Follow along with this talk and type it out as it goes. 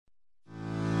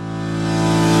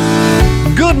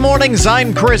Good mornings,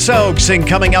 I'm Chris Oakes, and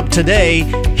coming up today,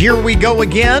 here we go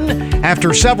again.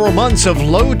 After several months of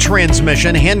low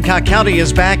transmission, Hancock County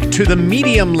is back to the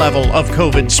medium level of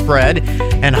COVID spread,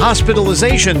 and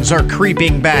hospitalizations are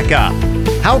creeping back up.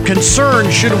 How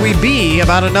concerned should we be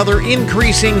about another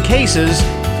increase in cases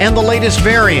and the latest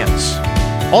variants?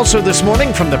 Also this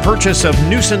morning, from the purchase of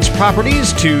nuisance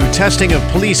properties to testing of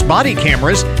police body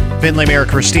cameras, Findlay Mayor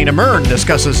Christina Murn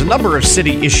discusses a number of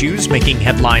city issues making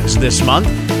headlines this month.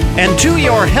 And to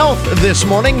your health this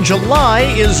morning, July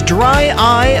is Dry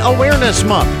Eye Awareness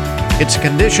Month. It's a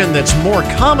condition that's more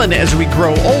common as we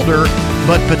grow older,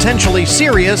 but potentially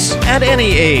serious at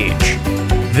any age.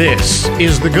 This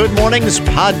is the Good Mornings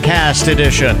Podcast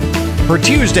Edition for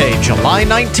Tuesday, July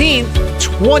 19th,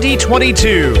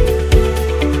 2022.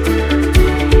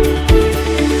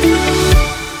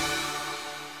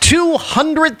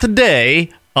 200th day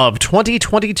of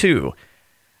 2022.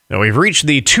 Now we've reached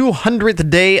the 200th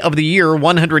day of the year,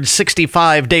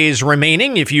 165 days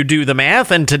remaining if you do the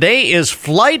math, and today is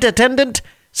Flight Attendant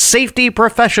Safety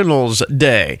Professionals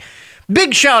Day.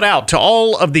 Big shout out to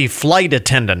all of the flight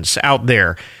attendants out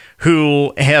there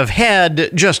who have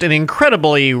had just an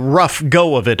incredibly rough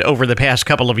go of it over the past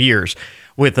couple of years.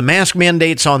 With the mask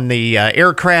mandates on the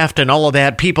aircraft and all of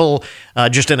that, people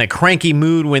just in a cranky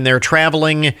mood when they're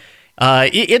traveling.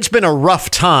 It's been a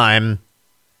rough time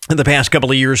in the past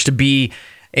couple of years to be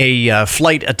a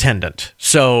flight attendant.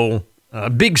 So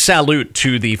a big salute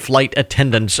to the flight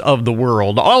attendants of the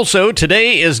world. Also,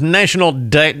 today is National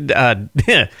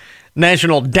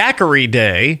National Daiquiri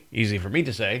Day. Easy for me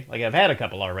to say, like I've had a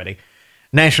couple already.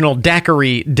 National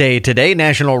Daiquiri Day today.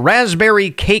 National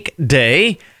Raspberry Cake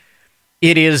Day.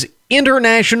 It is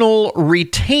International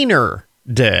Retainer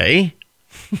Day.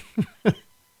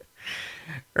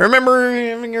 Remember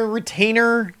having a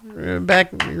retainer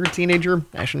back when you were a teenager?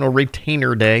 National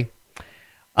Retainer Day.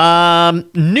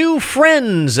 New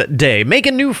Friends Day. Make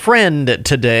a new friend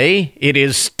today. It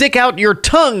is Stick Out Your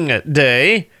Tongue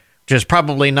Day, which is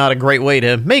probably not a great way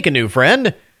to make a new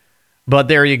friend, but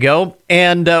there you go.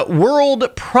 And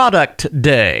World Product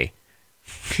Day.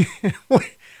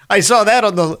 I saw that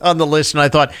on the list, and I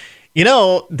thought, you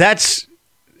know, that's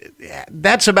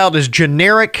about as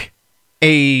generic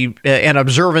an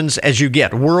observance as you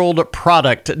get. World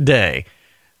Product Day.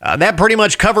 That pretty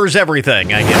much covers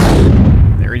everything, I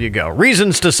guess. There you go.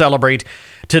 Reasons to celebrate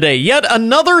today. Yet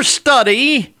another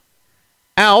study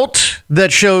out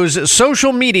that shows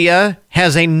social media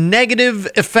has a negative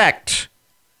effect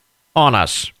on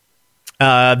us.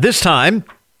 This time,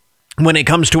 when it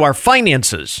comes to our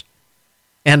finances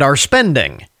and our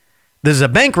spending. This is a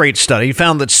Bankrate study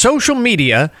found that social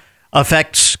media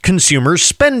affects consumers'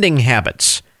 spending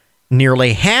habits.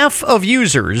 Nearly half of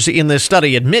users in this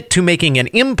study admit to making an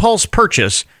impulse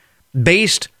purchase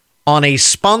based on a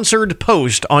sponsored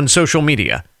post on social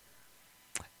media.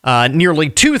 Nearly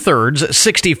two-thirds,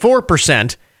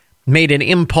 64%, made an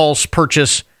impulse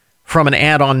purchase from an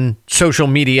ad on social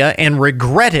media and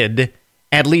regretted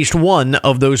at least one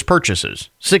of those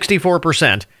purchases.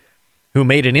 64% who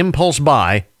made an impulse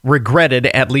buy regretted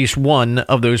at least one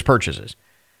of those purchases.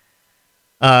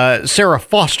 Sarah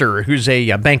Foster, who's a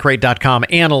Bankrate.com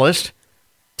analyst,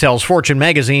 tells Fortune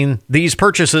magazine these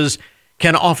purchases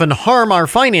can often harm our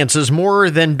finances more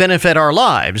than benefit our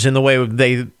lives in the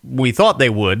way we thought they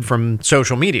would from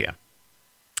social media.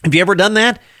 Have you ever done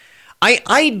that?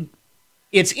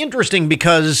 It's interesting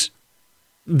because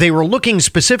they were looking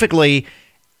specifically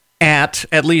at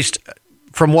least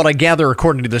from what I gather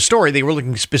according to the story, they were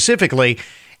looking specifically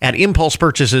at impulse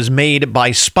purchases made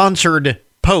by sponsored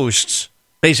posts,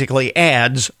 basically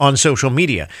ads on social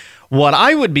media. What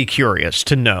I would be curious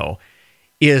to know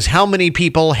is how many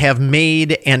people have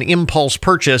made an impulse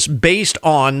purchase based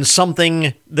on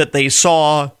something that they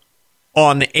saw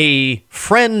on a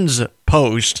friend's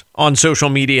post on social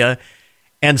media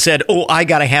and said, oh, I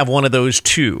got to have one of those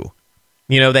too.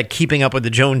 You know, that keeping up with the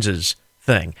Joneses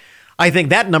thing. I think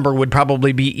that number would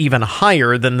probably be even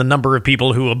higher than the number of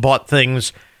people who have bought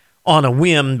things on a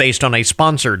whim based on a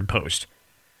sponsored post.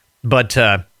 But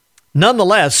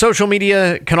nonetheless, social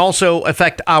media can also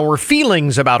affect our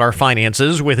feelings about our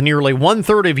finances, with nearly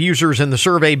one-third of users in the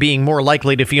survey being more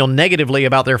likely to feel negatively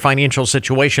about their financial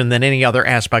situation than any other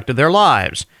aspect of their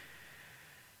lives.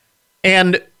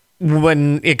 And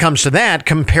when it comes to that,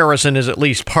 comparison is at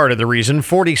least part of the reason.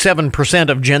 47%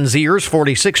 of Gen Zers,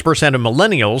 46% of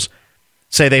millennials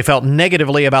say they felt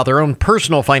negatively about their own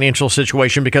personal financial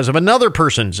situation because of another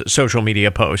person's social media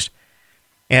post,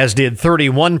 as did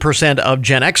 31% of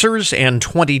Gen Xers and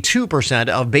 22%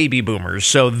 of baby boomers.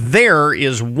 So there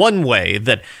is one way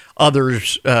that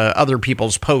other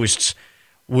people's posts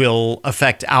will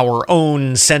affect our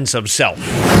own sense of self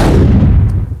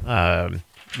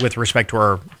with respect to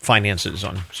our finances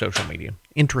on social media.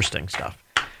 Interesting stuff.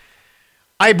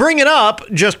 I bring it up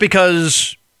just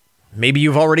because maybe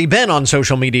you've already been on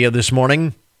social media this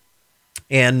morning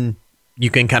and you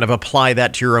can kind of apply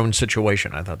that to your own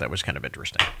situation. I thought that was kind of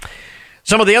interesting.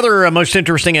 Some of the other most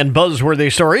interesting and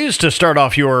buzzworthy stories to start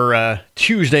off your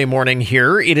Tuesday morning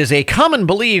here. It is a common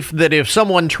belief that if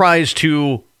someone tries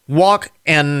to walk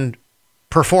and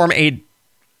perform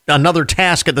another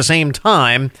task at the same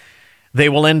time, they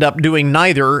will end up doing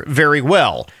neither very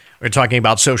well. We're talking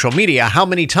about social media. How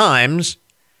many times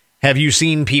have you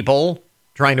seen people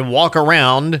trying to walk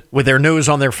around with their nose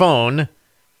on their phone,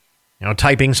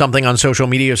 typing something on social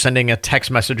media, sending a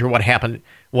text message or what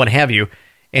have you,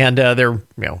 and they're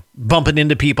bumping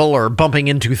into people or bumping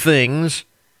into things.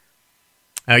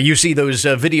 You see those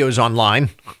videos online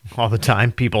all the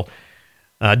time, people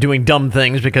doing dumb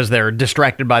things because they're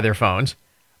distracted by their phones.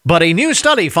 But a new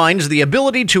study finds the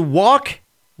ability to walk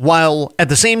while at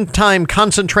the same time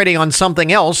concentrating on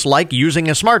something else, like using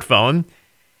a smartphone,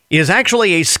 is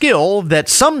actually a skill that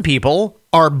some people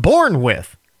are born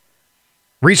with.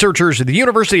 Researchers at the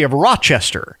University of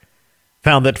Rochester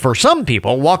found that for some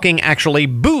people, walking actually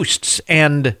boosts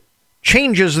and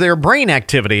changes their brain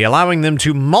activity, allowing them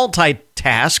to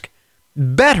multitask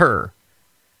better.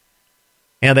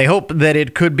 And they hope that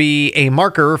it could be a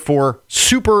marker for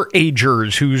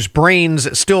super-agers whose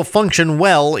brains still function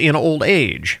well in old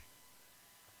age.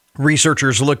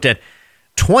 Researchers looked at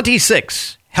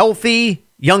 26 healthy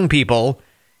young people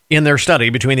in their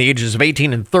study between the ages of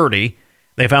 18 and 30.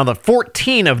 They found that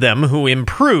 14 of them who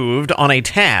improved on a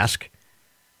task,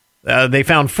 they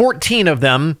found 14 of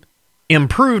them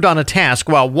improved on a task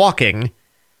while walking,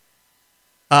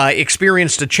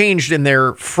 experienced a change in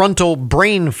their frontal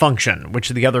brain function, which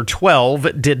the other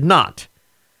 12 did not.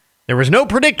 There was no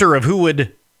predictor of who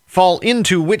would fall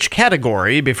into which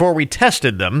category before we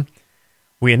tested them.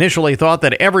 We initially thought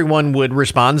that everyone would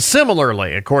respond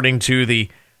similarly, according to the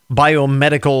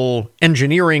biomedical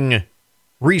engineering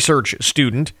research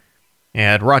student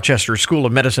at Rochester School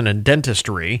of Medicine and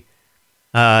Dentistry,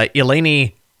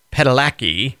 Eleni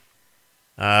Pedalaki.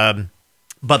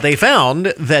 But they found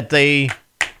that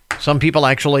some people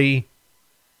actually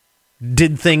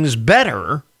did things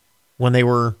better when they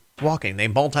were walking. They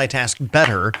multitasked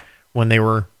better when they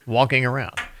were walking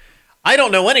around. I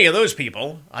don't know any of those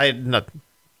people.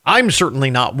 I'm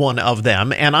certainly not one of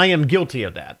them, and I am guilty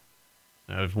of that.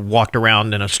 I've walked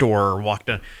around in a store or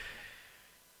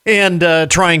and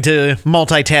trying to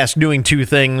multitask doing two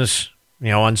things,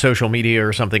 on social media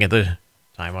or something at the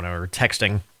time when I were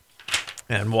texting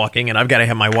and walking, and I've got to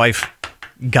have my wife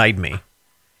guide me.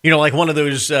 Like one of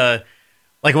those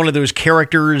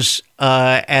characters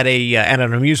at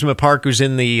an amusement park who's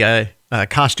in the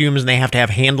costumes, and they have to have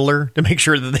a handler to make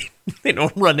sure that they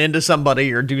don't run into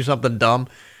somebody or do something dumb.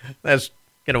 That's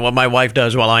what my wife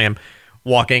does while I am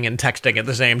walking and texting at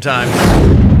the same time.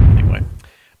 Anyway,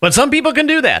 but some people can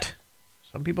do that.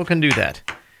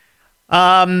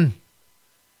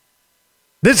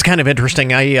 This is kind of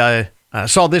interesting. I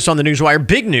saw this on the Newswire.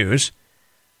 Big news,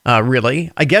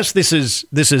 really. I guess this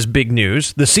is big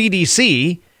news. The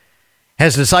CDC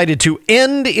has decided to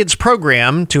end its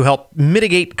program to help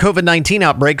mitigate COVID-19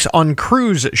 outbreaks on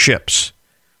cruise ships.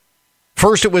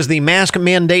 First, it was the mask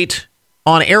mandate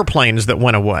on airplanes that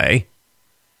went away.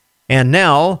 And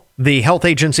now the health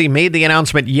agency made the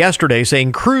announcement yesterday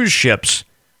saying cruise ships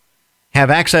have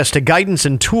access to guidance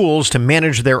and tools to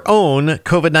manage their own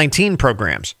COVID-19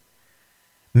 programs.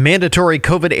 Mandatory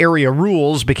COVID area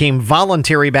rules became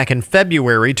voluntary back in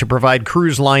February to provide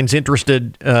cruise lines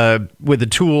interested with the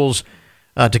tools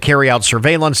to carry out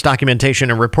surveillance,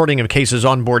 documentation, and reporting of cases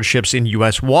on board ships in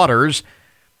U.S. waters.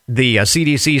 The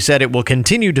CDC said it will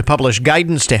continue to publish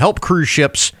guidance to help cruise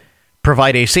ships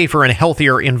provide a safer and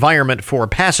healthier environment for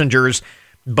passengers,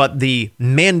 but the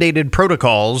mandated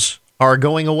protocols are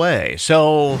going away.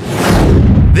 So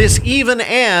this, even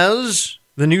as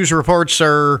the news reports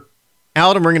are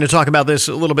out, and we're going to talk about this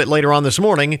a little bit later on this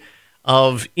morning,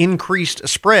 of increased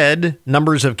spread,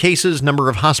 numbers of cases, number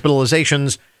of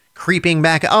hospitalizations creeping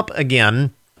back up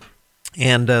again,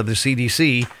 and the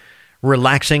CDC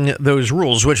relaxing those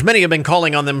rules, which many have been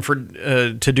calling on them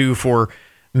to do for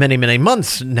many, many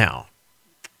months now.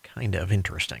 Kind of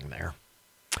interesting there.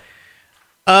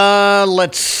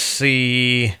 Let's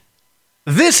see.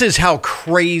 This is how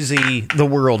crazy the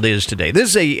world is today.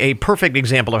 This is a perfect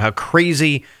example of how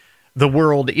crazy the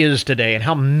world is today and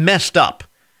how messed up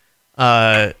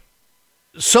so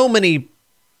many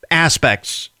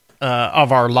aspects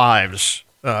of our lives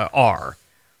are.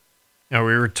 we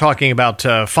were talking about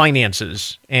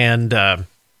finances and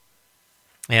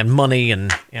money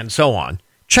and so on.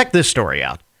 Check this story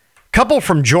out. Couple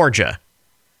from Georgia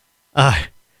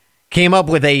came up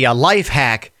with a life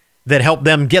hack that helped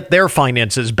them get their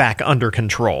finances back under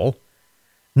control.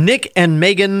 Nick and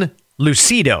Megan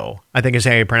Lucido, I think is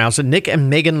how you pronounce it. Nick and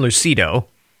Megan Lucido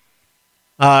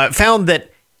found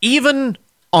that even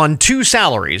on two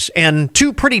salaries, and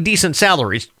two pretty decent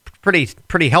salaries,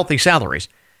 pretty healthy salaries,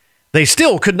 they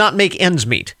still could not make ends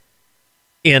meet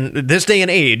in this day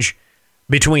and age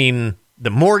between the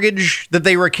mortgage that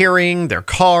they were carrying, their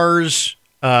cars,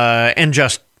 and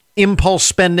just impulse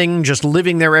spending, just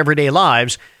living their everyday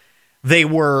lives. They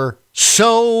were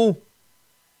so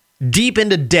deep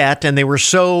into debt, and they were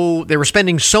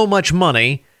spending so much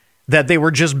money that they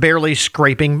were just barely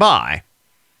scraping by.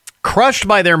 Crushed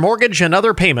by their mortgage and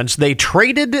other payments, they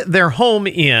traded their home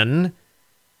in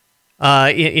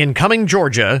Cumming,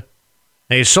 Georgia.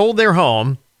 They sold their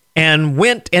home and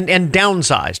went and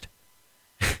downsized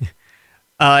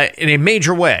in a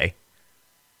major way.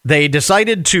 They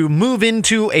decided to move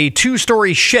into a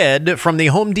 2-story shed from the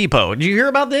Home Depot. Did you hear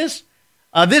about this?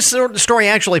 This story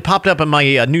actually popped up in my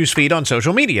newsfeed on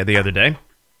social media the other day.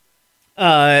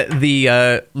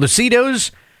 The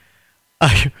Lucidos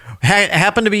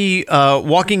happened to be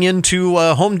walking into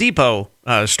a Home Depot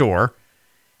store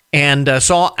and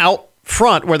saw out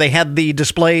front where they had the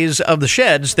displays of the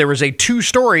sheds, there was a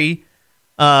 2-story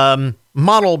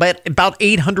model about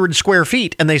 800 square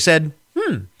feet. And they said,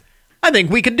 I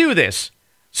think we could do this.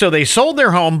 So they sold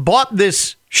their home, bought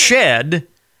this shed,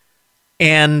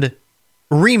 and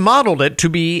remodeled it to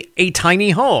be a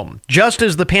tiny home. Just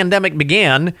as the pandemic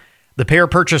began, the pair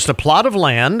purchased a plot of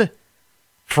land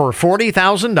for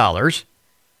 $40,000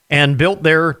 and built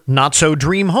their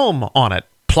not-so-dream home on it.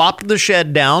 Plopped the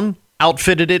shed down,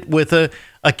 outfitted it with a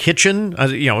kitchen,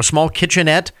 a small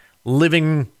kitchenette,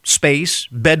 living space,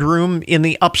 bedroom in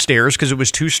the upstairs because it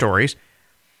was 2 stories.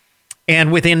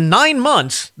 And within 9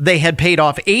 months, they had paid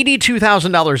off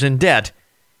 $82,000 in debt,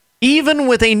 even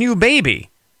with a new baby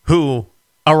who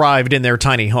arrived in their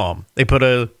tiny home. They put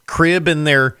a crib in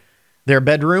their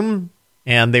bedroom,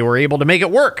 and they were able to make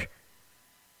it work.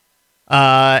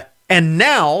 And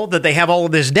now that they have all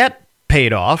of this debt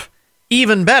paid off,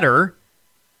 even better,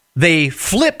 they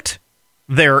flipped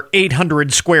their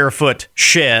 800 square foot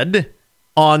shed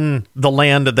on the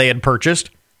land that they had purchased.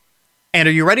 And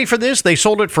are you ready for this? They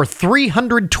sold it for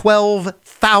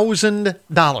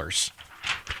 $312,000.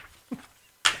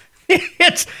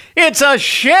 It's a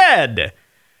shed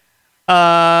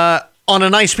on a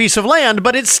nice piece of land,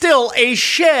 but it's still a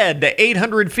shed,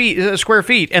 800 square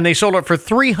feet, and they sold it for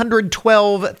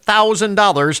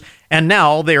 $312,000, and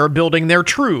now they are building their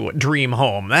true dream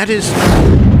home. That is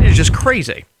just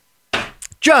crazy.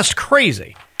 Just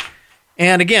crazy.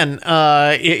 And again,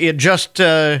 it just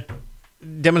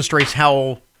demonstrates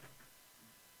how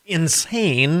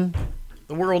insane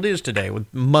the world is today with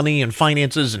money and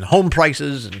finances and home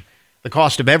prices and the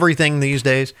cost of everything these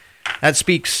days. That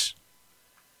speaks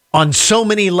on so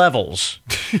many levels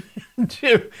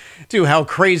to how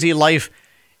crazy life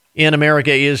in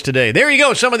America is today. There you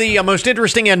go. Some of the most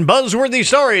interesting and buzzworthy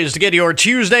stories to get your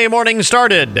Tuesday morning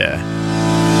started.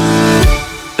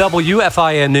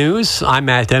 WFIN News, I'm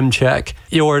Matt Demchek.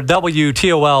 Your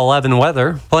WTOL 11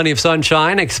 weather. Plenty of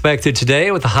sunshine expected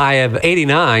today with a high of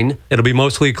 89. It'll be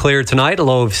mostly clear tonight, a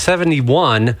low of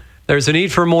 71. There's a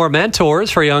need for more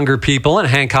mentors for younger people in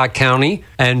Hancock County,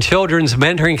 and Children's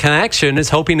Mentoring Connection is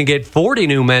hoping to get 40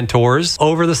 new mentors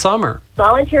over the summer.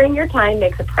 Volunteering your time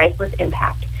makes a priceless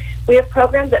impact. We have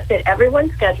programs that fit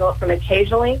everyone's schedule, from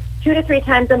occasionally 2 to 3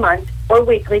 times a month or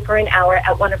weekly for an hour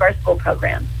at one of our school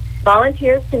programs.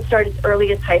 Volunteers can start as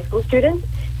early as high school students.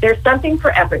 There's something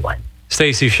for everyone.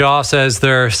 Stacy Shaw says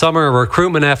their summer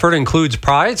recruitment effort includes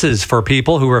prizes for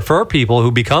people who refer people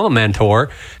who become a mentor.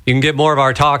 You can get more of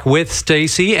our talk with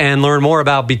Stacy and learn more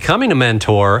about becoming a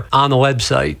mentor on the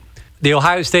website. The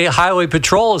Ohio State Highway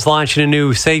Patrol is launching a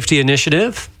new safety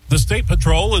initiative. The State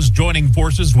Patrol is joining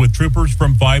forces with troopers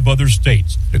from 5 other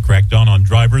states to crack down on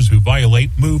drivers who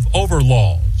violate move-over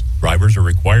laws. Drivers are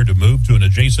required to move to an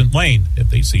adjacent lane if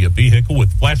they see a vehicle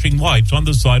with flashing lights on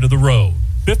the side of the road.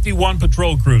 51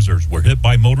 patrol cruisers were hit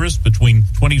by motorists between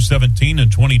 2017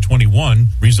 and 2021,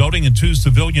 resulting in 2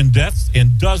 civilian deaths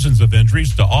and dozens of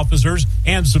injuries to officers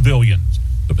and civilians.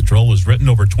 The patrol has written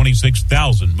over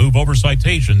 26,000 move-over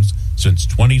citations since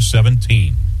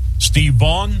 2017. Steve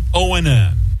Vaughn,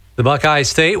 ONN. The Buckeye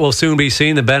State will soon be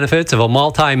seeing the benefits of a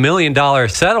multi-million-dollar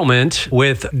settlement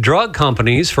with drug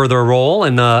companies for their role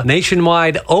in the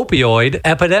nationwide opioid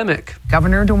epidemic.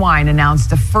 Governor DeWine announced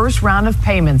the first round of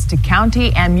payments to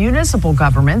county and municipal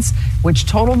governments, which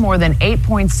total more than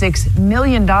 $8.6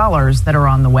 million that are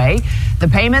on the way. The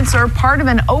payments are part of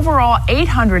an overall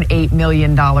 $808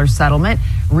 million settlement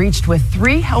reached with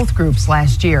 3 health groups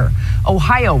last year.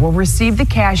 Ohio will receive the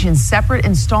cash in separate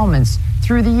installments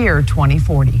through the year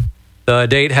 2040. The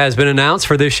date has been announced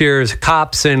for this year's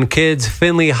Cops and Kids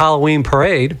Findlay Halloween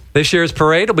Parade. This year's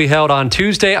parade will be held on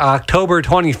Tuesday, October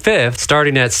 25th,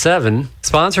 starting at 7.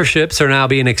 Sponsorships are now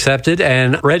being accepted,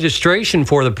 and registration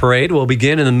for the parade will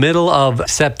begin in the middle of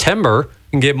September.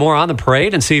 You can get more on the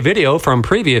parade and see video from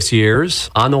previous years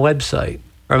on the website.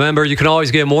 Remember, you can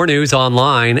always get more news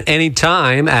online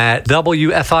anytime at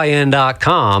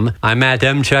WFIN.com. I'm Matt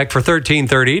Demchek for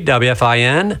 1330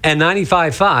 WFIN and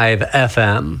 95.5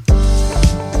 FM.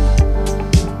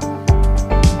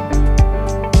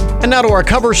 And now to our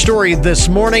cover story this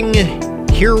morning.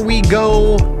 Here we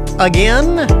go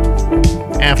again.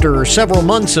 After several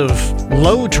months of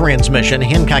low transmission,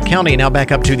 Hancock County now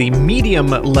back up to the medium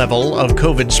level of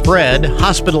COVID spread.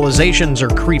 Hospitalizations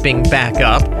are creeping back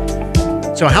up.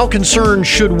 So how concerned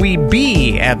should we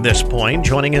be at this point?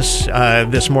 Joining us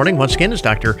this morning, once again, is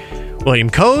Dr.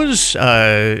 William Coase,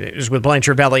 is with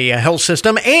Blanchard Valley Health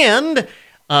System, and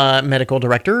medical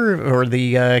director for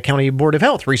the County Board of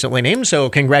Health, recently named. So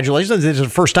congratulations. This is the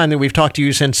first time that we've talked to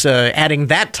you since adding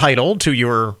that title to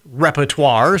your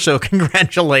repertoire. So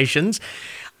congratulations.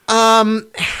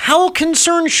 How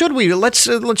concerned should we? Let's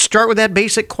start with that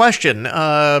basic question.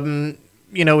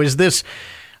 Is this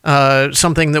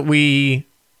something that we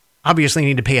obviously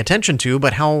need to pay attention to,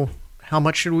 but how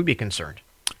much should we be concerned?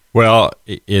 Well,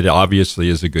 it obviously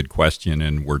is a good question,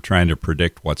 and we're trying to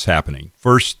predict what's happening.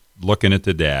 First, looking at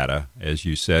the data, as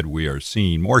you said, we are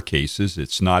seeing more cases.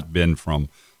 It's not been from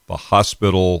the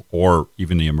hospital or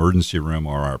even the emergency room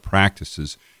or our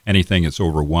practices, anything that's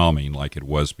overwhelming like it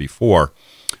was before.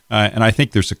 And I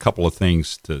think there's a couple of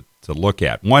things to look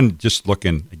at. One, just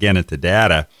looking again at the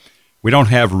data, we don't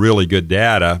have really good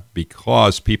data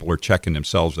because people are checking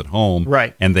themselves at home,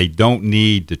 right? And they don't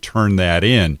need to turn that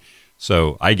in.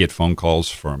 So I get phone calls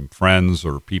from friends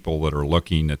or people that are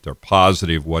looking at they're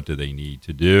positive. What do they need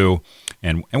to do?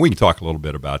 And we can talk a little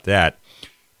bit about that.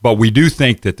 But we do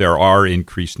think that there are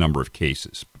increased number of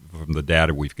cases from the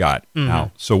data we've got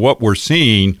now. So what we're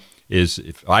seeing is,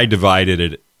 if I divided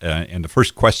it, and the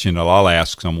first question that I'll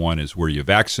ask someone is, were you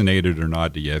vaccinated or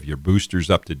not? Do you have your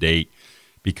boosters up to date?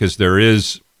 Because there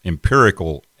is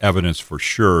empirical evidence for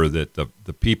sure that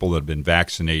the people that have been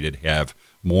vaccinated have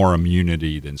more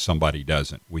immunity than somebody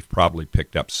doesn't. We've probably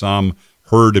picked up some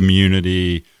herd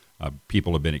immunity.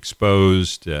 People have been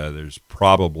exposed. There's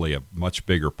probably a much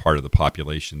bigger part of the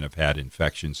population that have had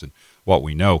infections than what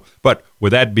we know. But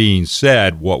with that being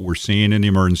said, what we're seeing in the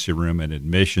emergency room and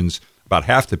admissions, about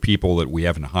half the people that we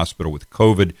have in the hospital with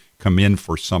COVID come in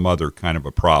for some other kind of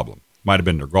a problem. Might have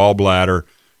been their gallbladder,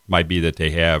 might be that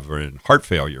they have heart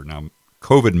failure. Now,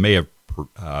 COVID may have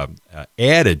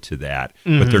added to that,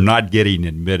 but they're not getting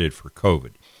admitted for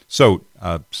COVID. So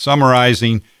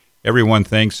summarizing, everyone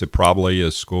thinks that probably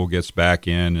as school gets back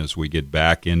in, as we get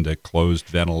back into closed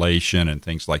ventilation and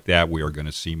things like that, we are going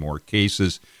to see more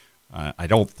cases. I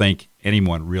don't think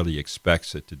anyone really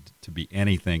expects it to be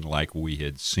anything like we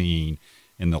had seen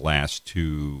in the last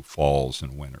 2 falls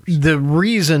and winters. The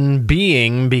reason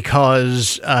being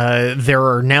because there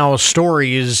are now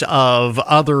stories of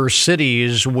other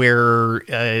cities where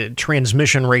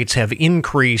transmission rates have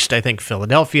increased. I think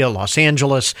Philadelphia, Los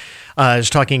Angeles is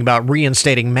talking about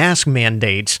reinstating mask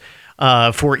mandates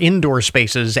for indoor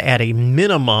spaces at a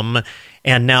minimum.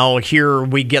 And now here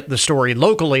we get the story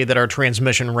locally that our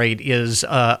transmission rate is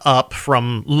up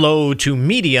from low to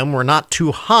medium. We're not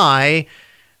too high.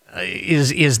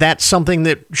 Is that something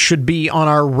that should be on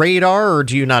our radar, or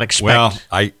do you not expect? Well,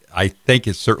 I think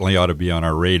it certainly ought to be on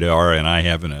our radar, and I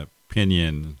have an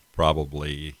opinion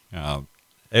probably.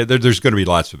 There's going to be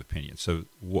lots of opinions. So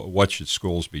what should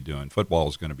schools be doing? Football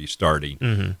is going to be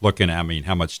starting, looking at,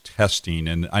 how much testing,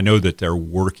 and I know that they're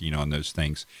working on those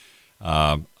things.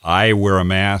 I wear a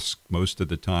mask most of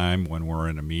the time when we're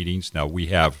in the meetings. Now, we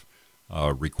have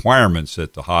requirements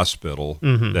at the hospital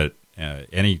that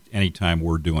any time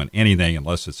we're doing anything,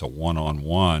 unless it's a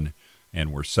one-on-one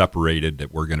and we're separated,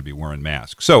 that we're going to be wearing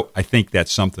masks. So I think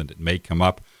that's something that may come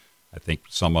up. I think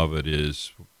some of it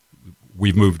is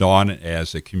we've moved on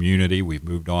as a community, we've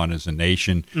moved on as a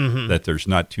nation, that there's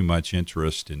not too much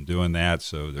interest in doing that,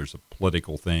 so there's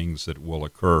political things that will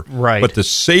occur. Right. But the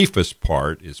safest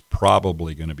part is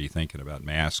probably going to be thinking about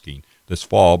masking this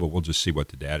fall, but we'll just see what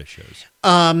the data shows.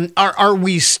 Are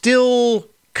we still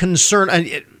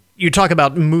concerned? You talk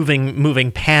about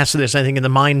moving past this, I think, in the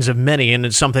minds of many, and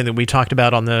it's something that we talked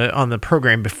about on the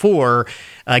program before,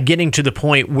 getting to the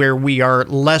point where we are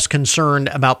less concerned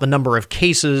about the number of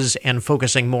cases and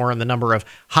focusing more on the number of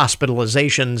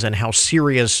hospitalizations and how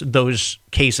serious those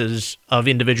cases of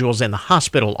individuals in the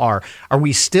hospital are. Are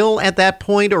we still at that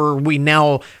point, or are we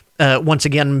now once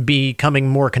again becoming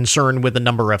more concerned with the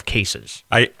number of cases?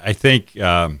 I think...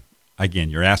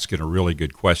 Again, you're asking a really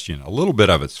good question. A little bit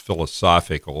of it's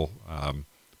philosophical.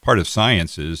 Part of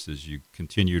science is you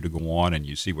continue to go on and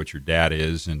you see what your data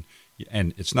is, and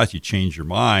it's not you change your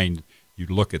mind, you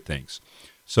look at things.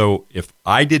 So if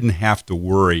I didn't have to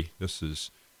worry, this is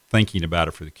thinking about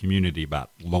it for the community, about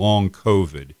long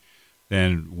COVID,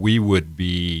 then we would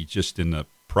be just in the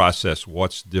process,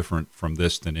 what's different from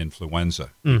this than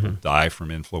influenza? People die from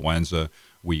influenza.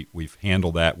 We've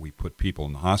handled that. We put people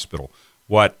in the hospital.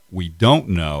 What we don't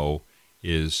know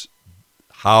is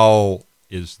how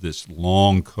is this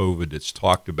long COVID that's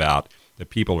talked about that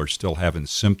people are still having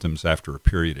symptoms after a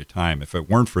period of time. If it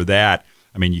weren't for that,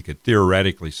 I mean, you could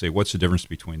theoretically say, what's the difference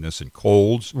between this and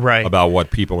colds? Right. About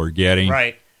what people are getting.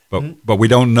 Right. But we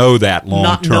don't know that long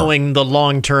not term. Not knowing the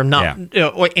long term,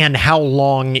 and how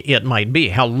long it might be.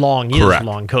 How long Correct. is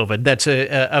long COVID? That's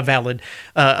a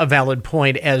valid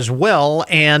point as well.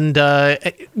 And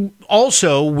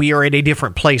also, we are at a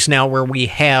different place now where we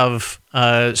have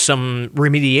some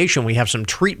remediation. We have some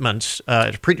treatment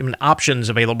options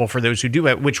available for those who do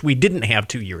it, which we didn't have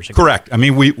 2 years ago. Correct. I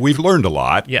mean, we've learned a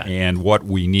lot. Yeah. And what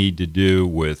we need to do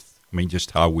with,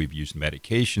 just how we've used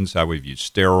medications, how we've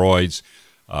used steroids,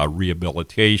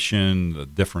 rehabilitation, the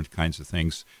different kinds of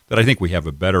things that I think we have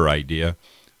a better idea.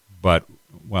 But,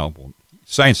 well,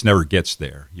 science never gets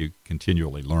there. You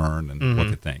continually learn and look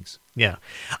at things. Yeah.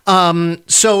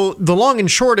 So the long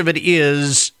and short of it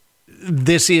is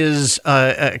this is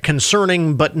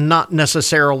concerning, but not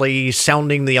necessarily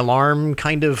sounding the alarm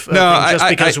kind of thing, just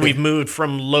because we've moved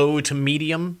from low to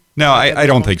medium. No, I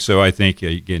don't think so. I think,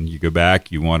 again, you go back,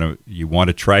 you want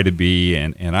to try to be,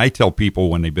 and I tell people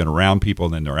when they've been around people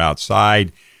and then they're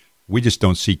outside, we just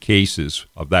don't see cases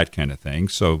of that kind of thing.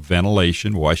 So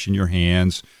ventilation, washing your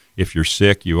hands. If you're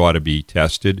sick, you ought to be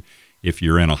tested. If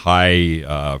you're in a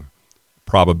high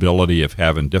probability of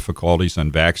having difficulties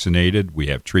unvaccinated, we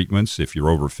have treatments. If you're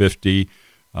over 50,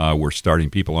 we're starting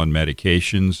people on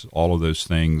medications. All of those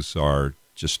things are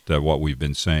just what we've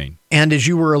been saying. And as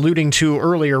you were alluding to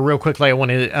earlier, real quickly, I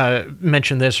want to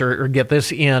mention this or get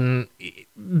this in.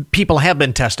 People have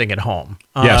been testing at home.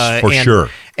 Yes, for sure.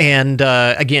 And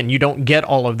again, you don't get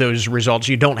all of those results.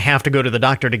 You don't have to go to the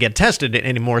doctor to get tested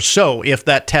anymore. So if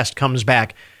that test comes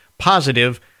back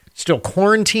positive, still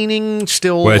quarantining,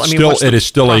 still... Well, it is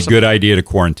still a good idea to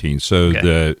quarantine. So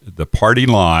okay. the party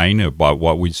line about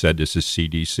what we said, this is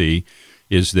CDC,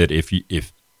 is that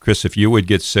if Chris, if you would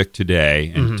get sick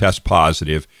today and test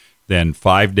positive, then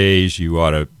 5 days you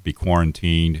ought to be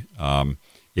quarantined.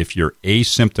 If you're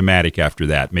asymptomatic after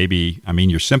that,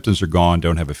 your symptoms are gone,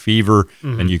 don't have a fever,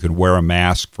 and you can wear a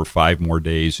mask for 5 more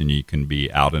days and you can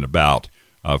be out and about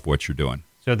of what you're doing.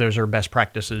 So those are best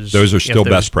practices. Those are still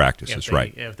best practices,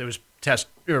 right. If those test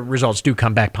results do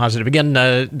come back positive. Again,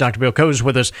 Dr. Bill Coe is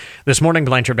with us this morning,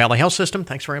 Blanchard Valley Health System.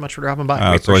 Thanks very much for dropping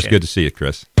by. It's always good to see you,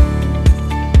 Chris.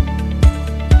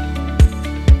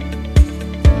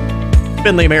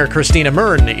 Finley Mayor Christina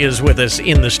Mern is with us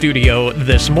in the studio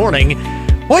this morning.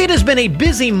 Boy, it has been a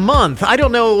busy month. I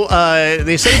don't know.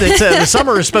 They say that the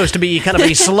summer is supposed to be kind of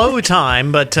a slow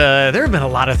time, but there have been a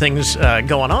lot of things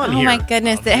going on here. Oh, my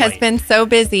goodness. It has been so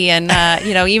busy. And,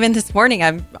 even this morning,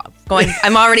 I'm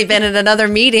already been at another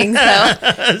meeting.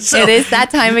 So it is that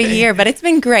time of year. But it's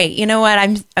been great. You know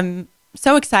what? I'm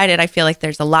so excited. I feel like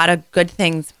there's a lot of good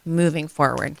things moving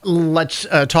forward. Let's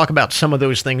talk about some of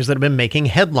those things that have been making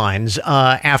headlines.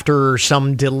 After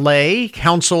some delay,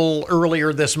 Council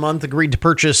earlier this month agreed to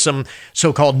purchase some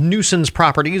so-called nuisance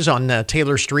properties on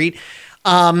Taylor Street.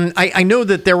 I know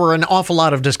that there were an awful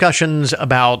lot of discussions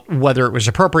about whether it was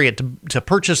appropriate to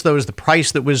purchase those, the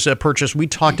price that was purchased. We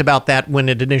talked about that when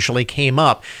it initially came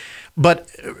up. But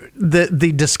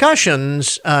the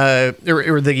discussions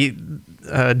or the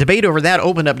debate over that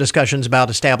opened up discussions about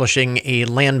establishing a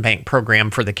land bank program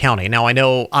for the county. Now, I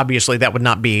know obviously that would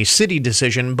not be a city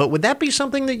decision, but would that be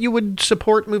something that you would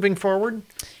support moving forward?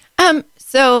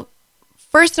 So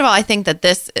First of all, I think that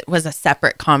this was a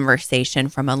separate conversation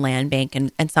from a land bank,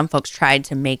 and some folks tried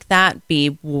to make that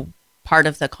be part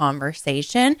of the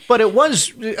conversation. But it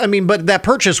was, but that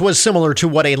purchase was similar to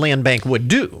what a land bank would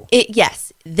do.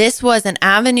 Yes, this was an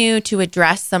avenue to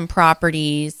address some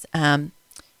properties. Okay,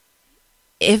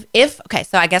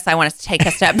 so I guess I want to take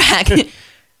a step back.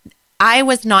 I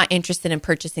was not interested in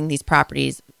purchasing these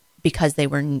properties because they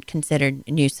were considered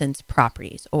nuisance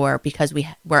properties or because we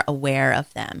were aware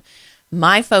of them.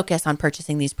 My focus on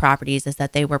purchasing these properties is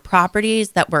that they were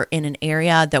properties that were in an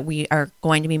area that we are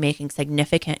going to be making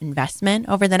significant investment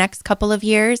over the next couple of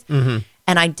years. Mm-hmm.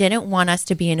 And I didn't want us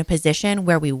to be in a position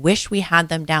where we wish we had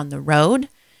them down the road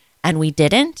and we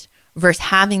didn't, versus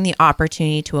having the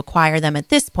opportunity to acquire them at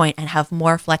this point and have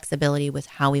more flexibility with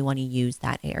how we want to use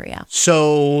that area.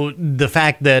 So the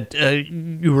fact that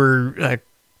you were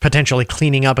potentially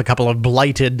cleaning up a couple of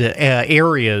blighted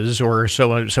areas or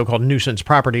so-called nuisance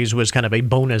properties was kind of a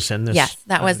bonus in this. Yes,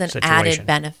 that was an situation. added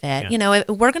benefit. Yeah.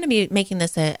 We're going to be making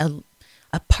this a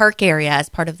park area as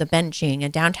part of the benching, a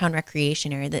downtown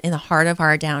recreation area in the heart of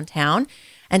our downtown.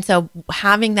 And so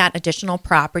having that additional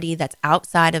property that's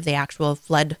outside of the actual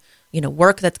flood,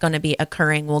 work that's going to be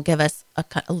occurring will give us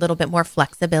a little bit more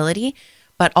flexibility.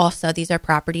 But also these are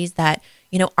properties that,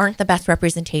 aren't the best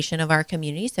representation of our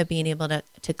community. So being able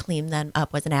to clean them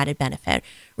up was an added benefit.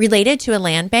 Related to a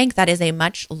land bank, that is a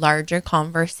much larger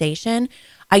conversation.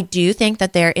 I do think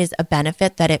that there is a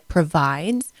benefit that it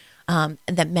provides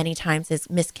that many times is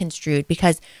misconstrued,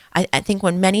 because I think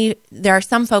there are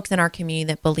some folks in our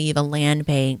community that believe a land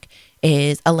bank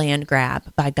is a land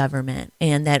grab by government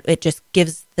and that it just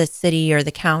gives the city or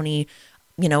the county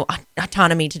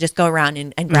autonomy to just go around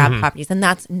and grab properties. And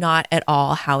that's not at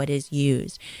all how it is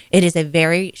used. It is a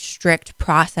very strict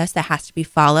process that has to be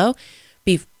followed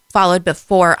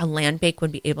before a land bank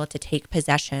would be able to take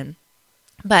possession.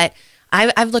 But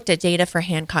I've looked at data for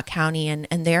Hancock County, and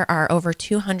there are over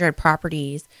 200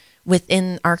 properties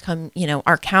within our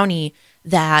county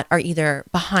that are either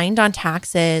behind on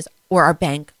taxes or are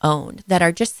bank owned, that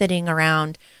are just sitting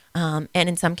around, and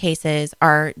in some cases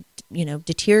are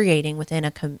deteriorating within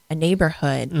a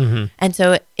neighborhood. Mm-hmm. And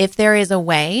so if there is a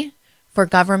way for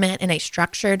government in a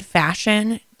structured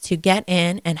fashion to get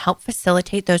in and help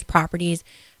facilitate those properties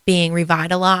being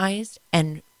revitalized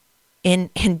and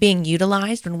being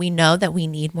utilized when we know that we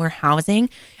need more housing,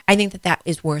 I think that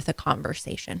is worth a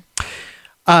conversation.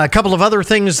 A couple of other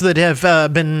things that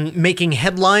have been making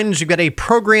headlines. You've got a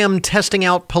program testing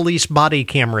out police body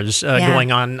cameras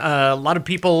going on. A lot of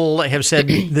people have said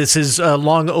this is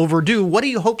long overdue. What do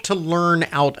you hope to learn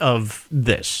out of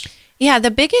this? Yeah,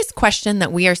 the biggest question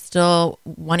that we are still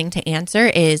wanting to answer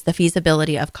is the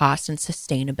feasibility of cost and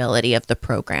sustainability of the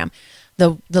program.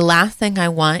 The last thing I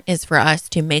want is for us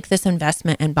to make this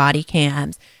investment in body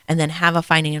cams and then have a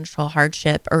financial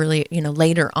hardship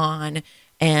later on,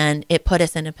 and it put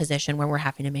us in a position where we're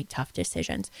having to make tough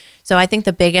decisions. So I think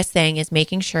the biggest thing is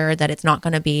making sure that it's not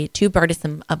going to be too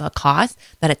burdensome of a cost,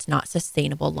 that it's not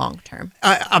sustainable long term.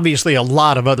 Obviously, a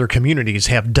lot of other communities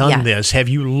have done this. Have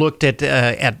you looked at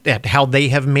how they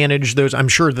have managed those? I'm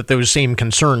sure that those same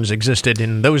concerns existed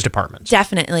in those departments.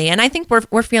 Definitely. And I think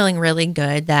we're feeling really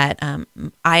good that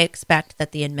I expect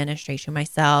that the administration,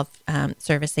 myself,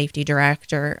 Service Safety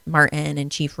Director Martin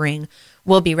and Chief Ring,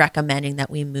 will be recommending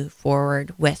that we move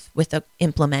forward with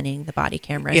implementing the body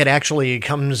cameras. It actually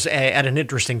comes at an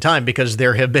interesting time because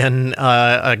there have been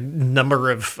a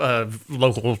number of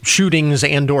local shootings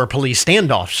and or police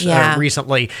standoffs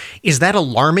recently. Is that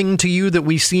alarming to you that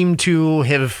we seem to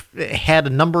have had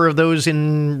a number of those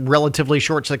in relatively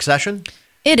short succession?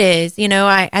 It is.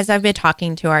 As I've been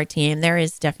talking to our team, there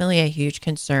is definitely a huge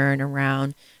concern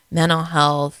around mental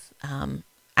health,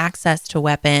 access to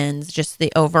weapons, just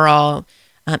the overall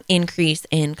increase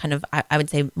in kind of, I would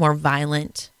say, more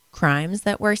violent crimes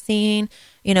that we're seeing.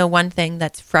 One thing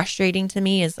that's frustrating to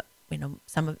me is,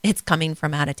 some of it's coming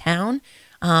from out of town.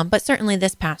 But certainly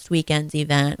this past weekend's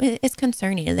event is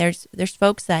concerning. There's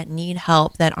folks that need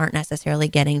help that aren't necessarily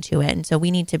getting to it. And so we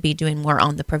need to be doing more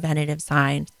on the preventative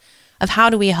side of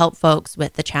how do we help folks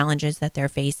with the challenges that they're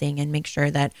facing and make sure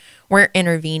that we're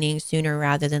intervening sooner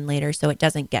rather than later so it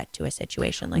doesn't get to a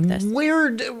situation like this.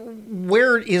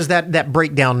 Where is that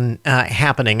breakdown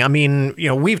happening? I mean,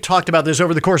 we've talked about this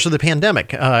over the course of the pandemic,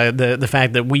 the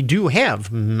fact that we do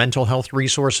have mental health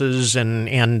resources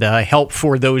and help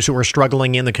for those who are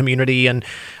struggling in the community and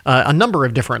a number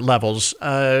of different levels.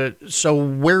 So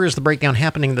where is the breakdown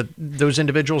happening that those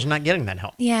individuals are not getting that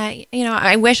help? Yeah,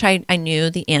 I wish I knew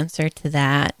the answer to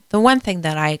that. The one thing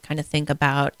that I kind of think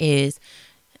about is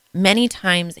many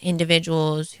times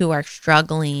individuals who are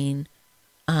struggling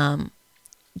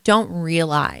don't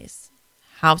realize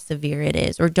how severe it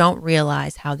is or don't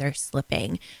realize how they're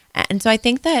slipping. And so I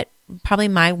think that probably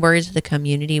my words to the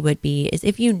community would be is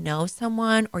if you know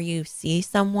someone or you see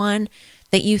someone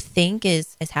that you think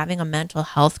is having a mental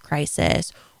health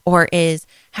crisis or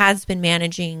has been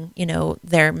managing,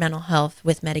 their mental health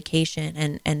with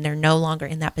medication and they're no longer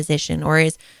in that position or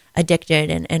is addicted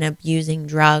and abusing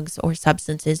drugs or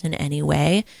substances in any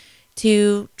way,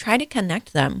 to try to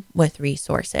connect them with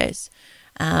resources.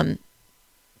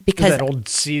 Because that old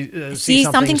see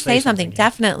something, say something,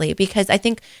 definitely. Because I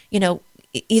think,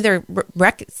 either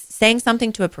saying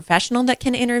something to a professional that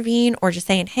can intervene or just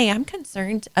saying, hey, I'm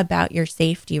concerned about your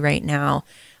safety right now.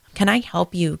 Can I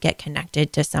help you get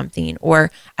connected to something?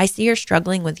 Or I see you're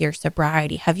struggling with your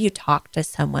sobriety. Have you talked to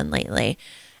someone lately?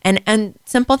 And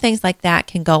simple things like that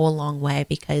can go a long way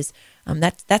because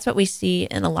that's what we see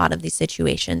in a lot of these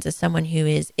situations is someone who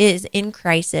is in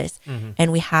crisis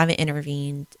and we haven't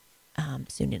intervened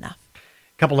soon enough.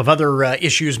 A couple of other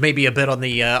issues, maybe a bit on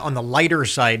the lighter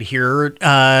side here.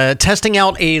 Testing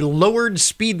out a lowered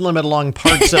speed limit along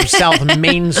parts of South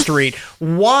Main Street.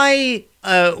 Why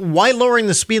lowering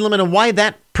the speed limit, and why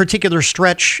that particular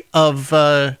stretch of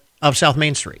South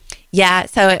Main Street? Yeah,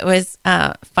 so it was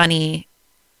funny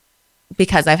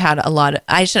because I've had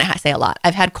I shouldn't say a lot.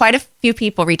 I've had quite a few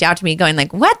people reach out to me going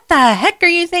like, what the heck are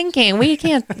you thinking? We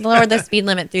can't lower the speed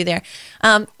limit through there.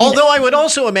 Although I would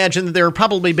also imagine that there have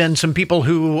probably been some people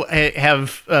who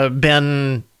have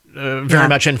been very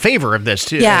much in favor of this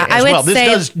too. Yeah, as well. This say,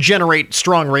 does generate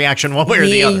strong reaction one way or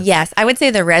the other. Yes, I would say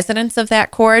the residents of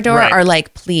that corridor are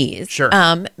like, please. Sure.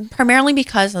 Primarily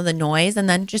because of the noise and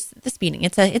then just the speeding.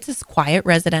 It's a quiet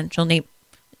residential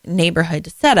neighborhood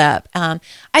setup.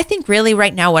 I think really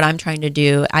right now what I'm trying to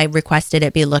do, I requested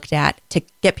it be looked at to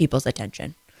get people's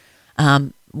attention.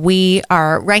 We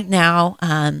are right now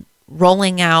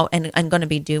rolling out and I'm going to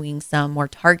be doing some more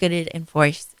targeted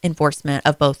enforcement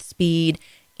of both speed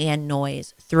and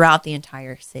noise throughout the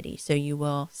entire city. So you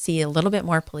will see a little bit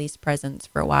more police presence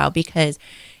for a while because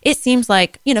it seems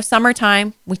like,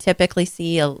 summertime, we typically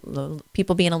see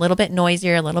people being a little bit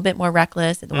noisier, a little bit more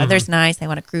reckless. The weather's nice. They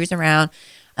want to cruise around.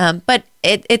 But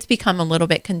it's become a little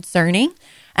bit concerning.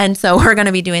 And so we're going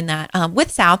to be doing that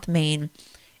with South Main.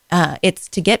 It's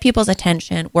to get people's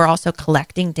attention. We're also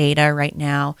collecting data right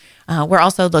now. We're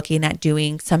also looking at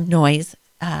doing some noise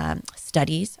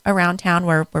studies around town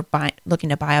where we're looking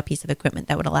to buy a piece of equipment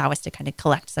that would allow us to kind of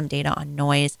collect some data on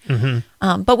noise.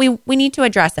 But we need to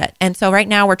address it. And so right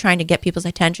now we're trying to get people's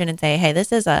attention and say, hey,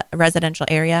 this is a residential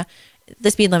area. The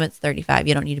speed limit's 35.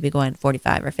 You don't need to be going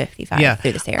 45 or 55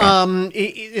 through this area.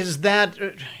 Is that,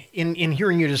 in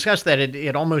hearing you discuss that,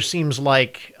 it almost seems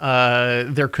like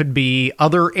there could be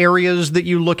other areas that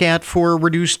you look at for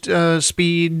reduced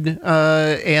speed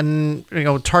and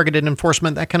targeted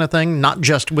enforcement, that kind of thing, not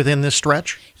just within this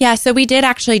stretch? Yeah, so we did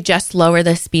actually just lower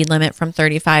the speed limit from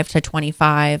 35 to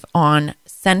 25 on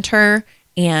Center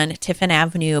and Tiffin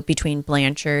Avenue between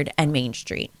Blanchard and Main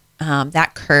Street.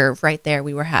 That curve right there,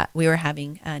 we were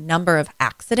having a number of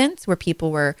accidents where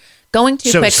people were going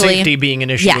too quickly. So safety being an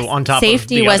issue on top of the other.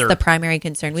 Safety was the primary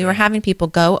concern. We were having people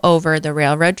go over the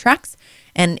railroad tracks,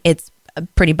 and it's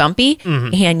pretty bumpy,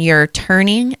 and you're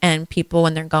turning, and people,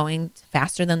 when they're going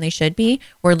faster than they should be,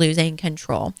 were losing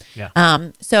control.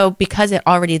 So because it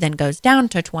already then goes down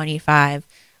to 25,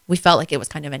 we felt like it was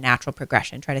kind of a natural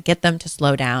progression, try to get them to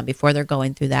slow down before they're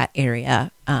going through that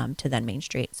area to then Main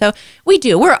Street. So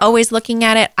we're always looking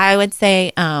at it. I would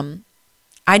say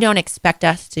I don't expect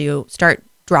us to start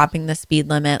dropping the speed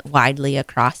limit widely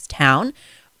across town,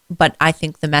 but I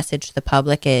think the message to the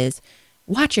public is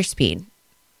watch your speed.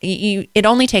 It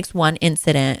only takes one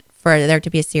incident for there to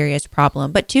be a serious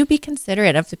problem, but to be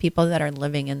considerate of the people that are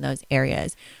living in those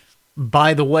areas.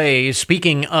 By the way,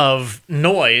 speaking of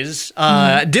noise,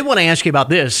 I did want to ask you about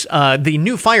this, the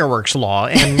new fireworks law.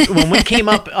 And when we came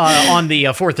up on the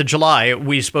 4th of July,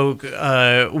 we spoke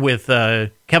with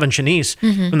Kevin Shanice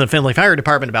from the Findlay Fire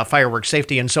Department about fireworks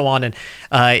safety and so on. And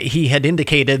he had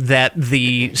indicated that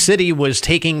the city was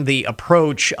taking the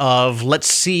approach of,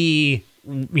 let's see,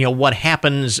 what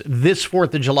happens this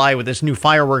 4th of July with this new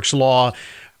fireworks law.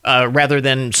 Rather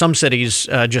than some cities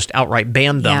just outright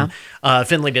ban them.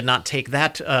 Findlay did not take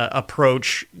that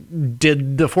approach.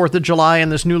 Did the 4th of July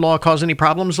and this new law cause any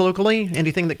problems locally?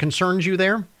 Anything that concerns you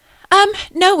there?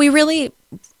 No,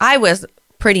 I was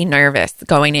pretty nervous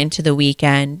going into the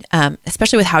weekend,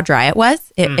 especially with how dry it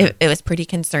was. It was pretty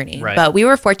concerning. Right. But we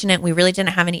were fortunate. We really didn't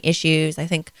have any issues. I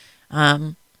think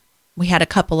we had a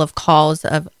couple of calls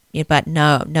but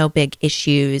no big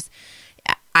issues.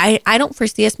 I don't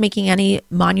foresee us making any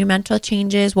monumental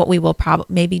changes. What we will probably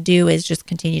maybe do is just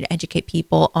continue to educate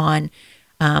people on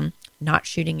not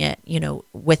shooting it,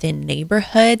 within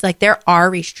neighborhoods. Like, there are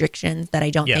restrictions that I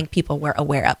don't think people were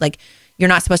aware of. Like, you're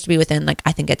not supposed to be within,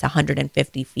 I think it's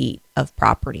 150 feet of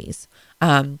properties.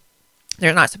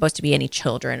 There's not supposed to be any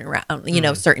children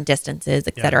around, certain distances,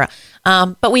 et cetera.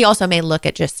 But we also may look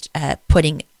at just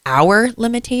putting hour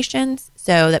limitations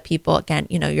so that people, again,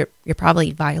 you're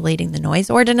probably violating the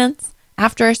noise ordinance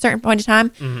after a certain point of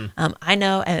time. I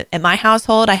know at my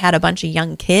household, I had a bunch of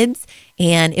young kids,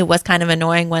 and it was kind of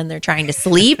annoying when they're trying to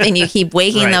sleep and you keep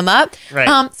waking them up.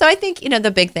 Right. So I think,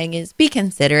 the big thing is be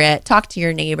considerate, talk to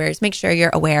your neighbors, make sure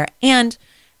you're aware. And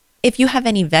if you have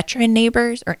any veteran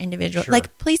neighbors or individuals,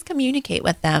 please communicate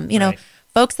with them. Right.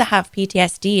 Folks that have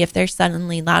PTSD, if there's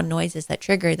suddenly loud noises that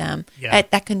trigger them,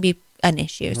 that can be an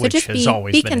issue. So Which just has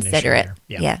always be been an issue considerate.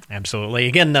 here. Yeah, Absolutely.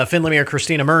 Again, Finn Lemire,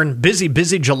 Christina Mern, busy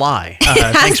July.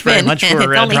 Thanks very much for it's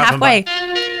only dropping halfway.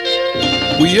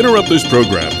 by. We interrupt this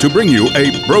program to bring you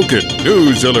a broken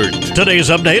news alert. Today's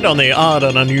update on the odd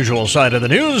and unusual side of the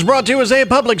news brought to you as a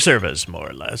public service, more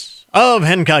or less, of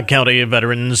Hancock County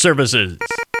Veterans Services.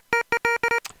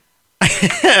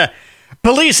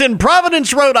 Police in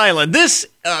Providence, Rhode Island. This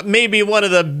may be one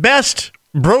of the best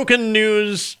broken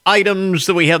news items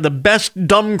that we have, the best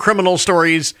dumb criminal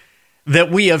stories that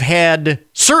we have had,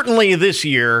 certainly this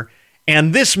year,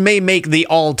 and this may make the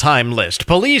all-time list.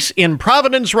 Police in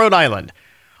Providence, Rhode Island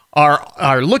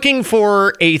are looking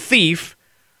for a thief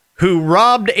who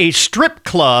robbed a strip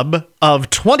club of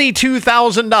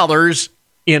 $22,000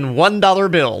 in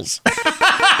 $1 bills.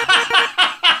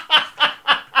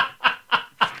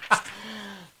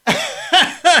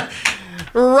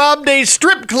 Robbed a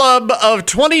strip club of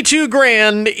 22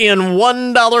 grand in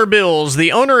 $1 bills.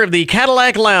 The owner of the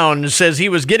Cadillac Lounge says he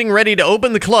was getting ready to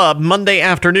open the club Monday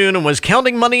afternoon and was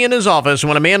counting money in his office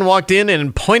when a man walked in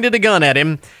and pointed a gun at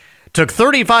him, took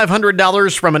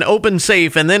 $3,500 from an open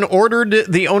safe, and then ordered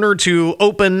the owner to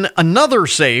open another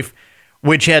safe,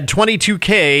 which had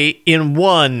 $22K in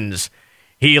ones.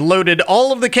 He loaded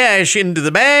all of the cash into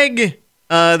the bag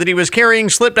that he was carrying,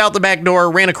 slipped out the back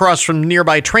door, ran across from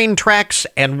nearby train tracks,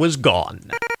 and was gone.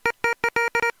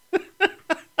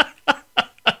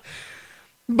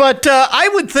 But I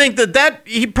would think that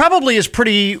he probably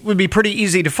would be pretty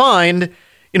easy to find.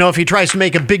 If he tries to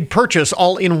make a big purchase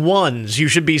all in ones, you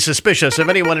should be suspicious of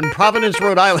anyone in Providence,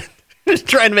 Rhode Island who's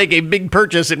trying to make a big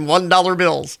purchase in $1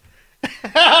 bills.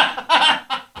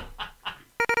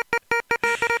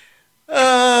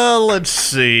 Let's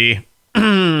see.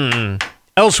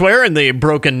 Elsewhere in the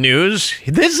broken news,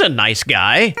 this is a nice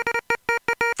guy.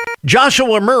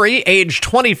 Joshua Murray, age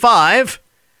 25,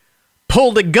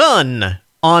 pulled a gun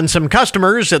on some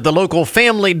customers at the local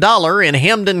Family Dollar in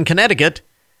Hamden, Connecticut.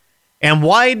 And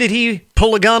why did he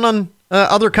pull a gun on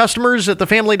other customers at the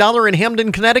Family Dollar in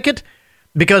Hamden, Connecticut?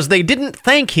 Because they didn't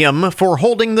thank him for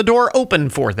holding the door open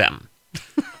for them.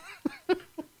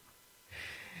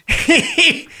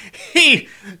 He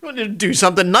wanted to do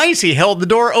something nice. He held the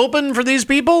door open for these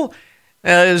people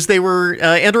as they were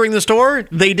entering the store.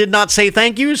 They did not say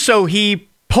thank you, so he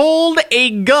pulled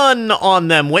a gun on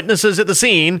them. Witnesses at the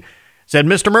scene said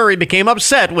Mr. Murray became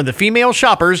upset when the female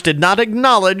shoppers did not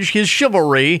acknowledge his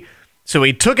chivalry, so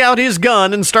he took out his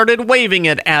gun and started waving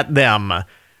it at them.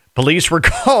 Police were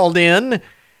called in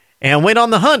and went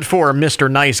on the hunt for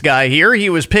Mr. Nice Guy here. He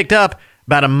was picked up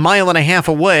about 1.5 miles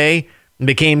away,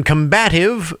 became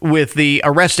combative with the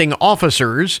arresting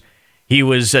officers. He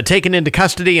was taken into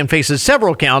custody and faces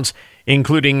several counts,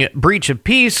 including breach of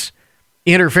peace,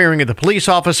 interfering with a police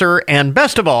officer, and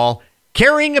best of all,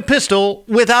 carrying a pistol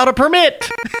without a permit.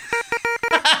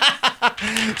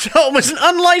 So it was an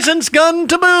unlicensed gun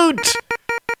to boot.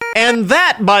 And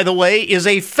that, by the way, is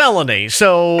a felony.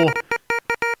 So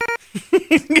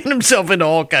he's getting himself into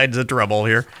all kinds of trouble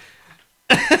here.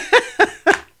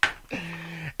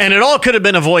 And it all could have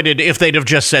been avoided if they'd have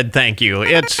just said thank you.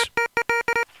 I'll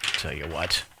tell you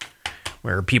what,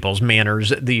 where are people's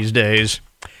manners these days?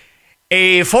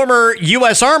 A former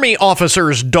U.S. Army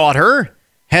officer's daughter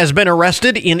has been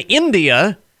arrested in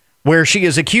India, where she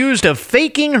is accused of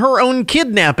faking her own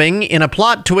kidnapping in a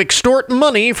plot to extort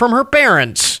money from her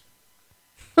parents.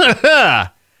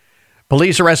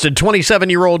 Police arrested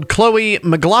 27-year-old Chloe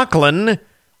McLaughlin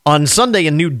on Sunday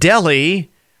in New Delhi,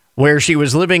 where she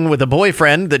was living with a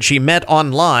boyfriend that she met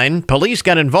online. Police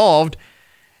got involved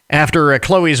after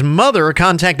Chloe's mother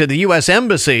contacted the U.S.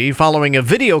 Embassy following a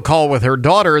video call with her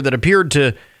daughter that appeared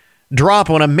to drop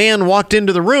when a man walked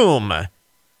into the room.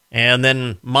 And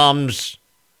then mom's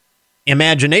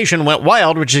imagination went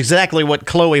wild, which is exactly what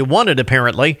Chloe wanted,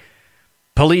 apparently.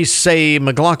 Police say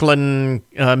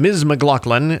Ms.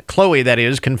 McLaughlin, Chloe that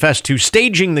is, confessed to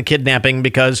staging the kidnapping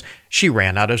because she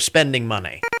ran out of spending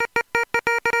money.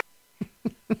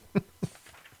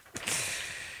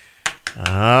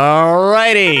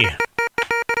 Alrighty.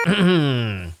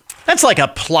 That's like a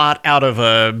plot out of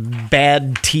a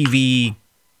bad TV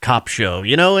cop show,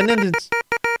 you know? And then it's...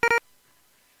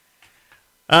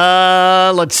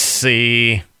 let's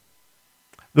see.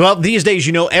 Well, these days,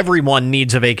 you know, everyone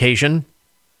needs a vacation.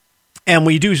 And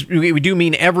we do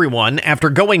mean everyone.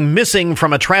 After going missing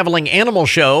from a traveling animal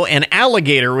show, an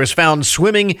alligator was found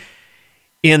swimming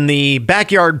in the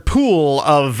backyard pool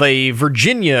of a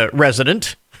Virginia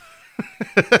resident.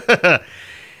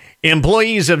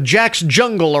 Employees of Jack's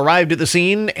Jungle arrived at the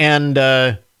scene and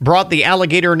brought the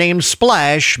alligator named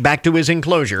Splash back to his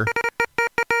enclosure.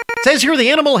 It says here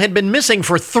the animal had been missing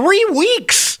for 3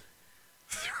 weeks.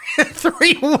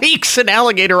 3 weeks, an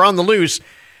alligator on the loose.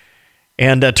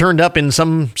 And turned up in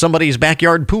somebody's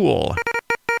backyard pool.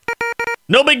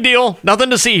 No big deal.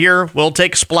 Nothing to see here. We'll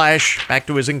take Splash back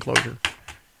to his enclosure.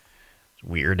 It's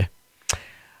weird.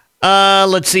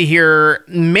 Let's see here.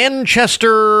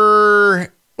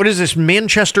 Manchester... What is this?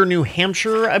 Manchester, New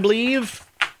Hampshire, I believe.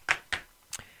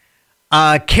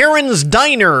 Karen's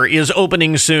Diner is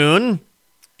opening soon.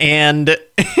 And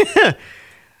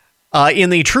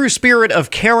in the true spirit of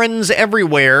Karen's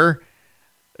everywhere,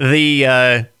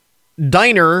 the...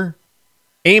 diner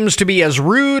aims to be as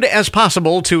rude as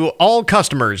possible to all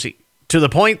customers, to the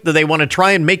point that they want to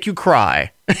try and make you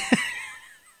cry.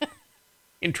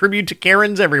 In tribute to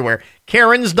Karen's everywhere,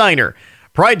 Karen's Diner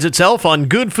prides itself on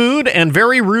good food and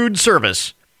very rude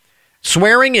service.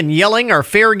 Swearing and yelling are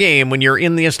fair game when you're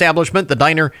in the establishment. The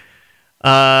diner,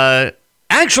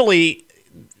 actually,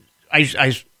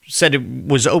 I said it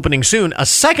was opening soon. A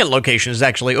second location is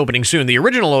actually opening soon. The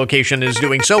original location is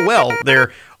doing so well,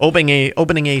 they're opening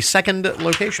a second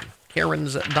location.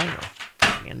 Karen's Diner,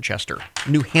 Manchester,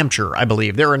 New Hampshire, I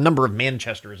believe. There are a number of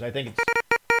Manchesters. I think it's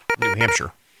New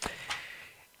Hampshire.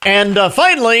 And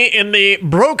finally, in the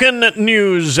broken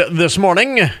news this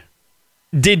morning,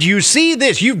 did you see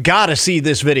this? You've got to see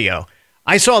this video.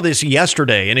 I saw this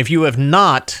yesterday, and if you have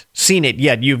not seen it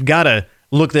yet, you've got to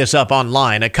look this up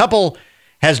online. A couple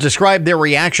has described their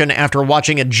reaction after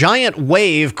watching a giant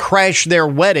wave crash their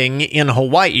wedding in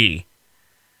Hawaii.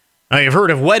 Now, you've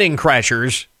heard of wedding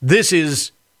crashers. This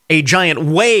is a giant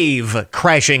wave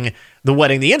crashing the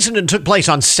wedding. The incident took place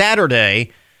on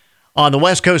Saturday on the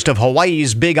west coast of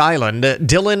Hawaii's Big Island.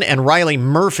 Dylan and Riley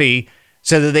Murphy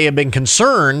said that they had been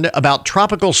concerned about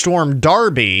Tropical Storm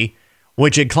Darby,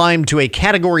 which had climbed to a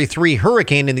Category 3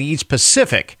 hurricane in the East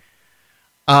Pacific.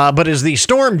 But as the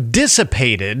storm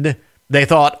dissipated, they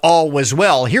thought all was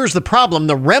well. Here's the problem.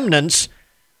 The remnants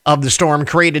of the storm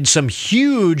created some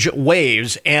huge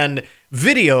waves, and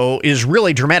video is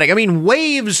really dramatic. I mean,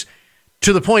 waves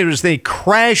to the point was they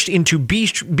crashed into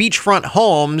beachfront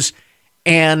homes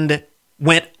and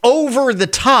went over the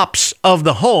tops of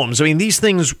the homes. I mean,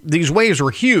 these waves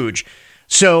were huge.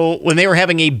 So when they were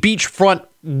having a beachfront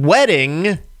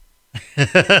wedding,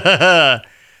 the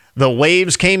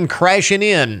waves came crashing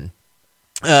in.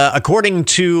 According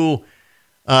to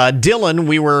Dylan,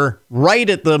 we were right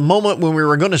at the moment when we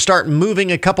were going to start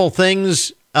moving a couple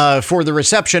things for the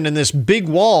reception, and this big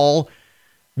wall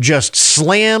just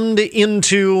slammed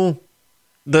into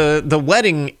the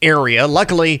wedding area.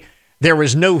 Luckily, there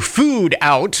was no food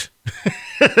out.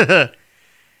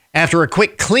 After a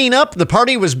quick cleanup, the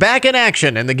party was back in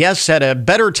action, and the guests had a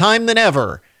better time than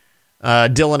ever,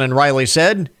 Dylan and Riley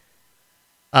said.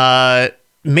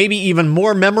 Maybe even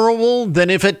more memorable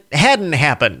than if it hadn't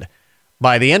happened.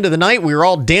 By the end of the night, we were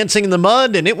all dancing in the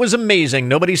mud, and it was amazing.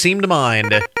 Nobody seemed to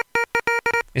mind.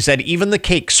 They said even the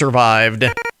cake survived.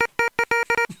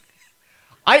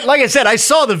 Like I said, I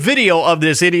saw the video of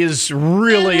this. It is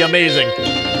really amazing.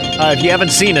 If you haven't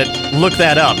seen it, look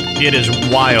that up. It is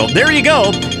wild. There you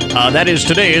go. That is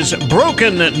today's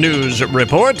Broken News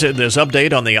Report. This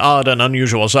update on the odd and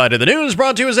unusual side of the news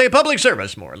brought to you as a public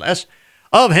service, more or less,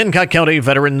 of Hancock County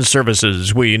Veterans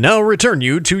Services. We now return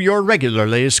you to your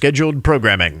regularly scheduled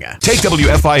programming. Take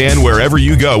WFIN wherever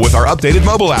you go with our updated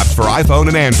mobile apps for iPhone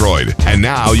and Android. And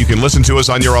now you can listen to us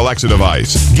on your Alexa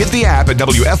device. Get the app at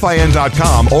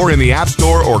WFIN.com or in the App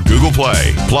Store or Google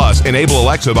Play. Plus, enable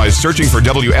Alexa by searching for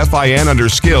WFIN under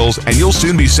Skills, and you'll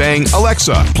soon be saying,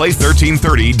 Alexa, play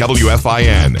 1330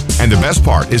 WFIN. And the best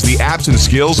part is the apps and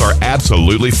skills are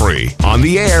absolutely free. On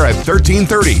the air at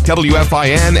 1330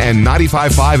 WFIN and 95.5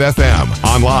 FM,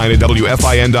 online at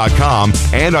WFIN.com,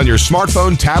 and on your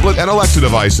smartphone, tablet, and Alexa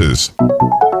devices.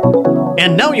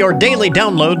 And now your daily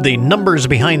download, the numbers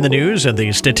behind the news and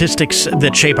the statistics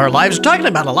that shape our lives. We're talking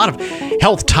about a lot of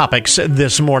health topics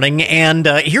this morning, and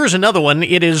here's another one.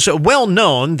 It is well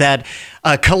known that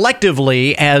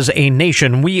collectively as a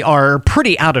nation, we are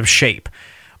pretty out of shape.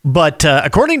 But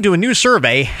according to a new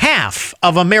survey, half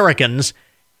of Americans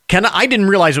I didn't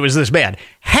realize it was this bad.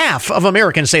 Half of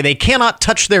Americans say they cannot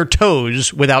touch their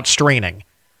toes without straining.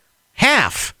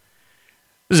 Half.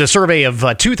 This is a survey of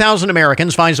 2,000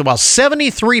 Americans, finds that while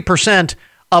 73%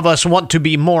 of us want to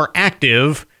be more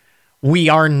active, we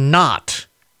are not.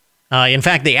 In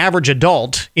fact, the average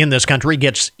adult in this country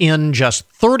gets in just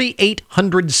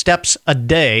 3,800 steps a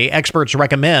day. Experts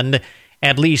recommend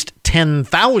at least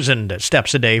 10,000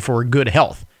 steps a day for good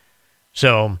health.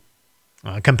 So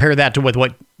compare that to with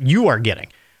what you are getting.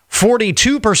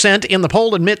 42% in the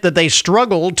poll admit that they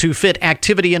struggle to fit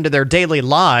activity into their daily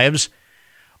lives.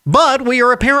 But we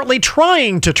are apparently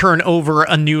trying to turn over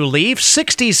a new leaf.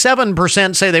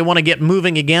 67% say they want to get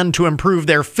moving again to improve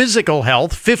their physical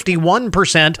health.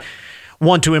 51%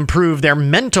 want to improve their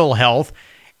mental health.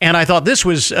 And I thought this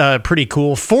was pretty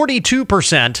cool.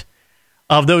 42%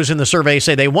 of those in the survey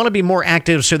say they want to be more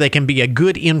active so they can be a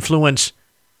good influence,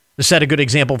 set a good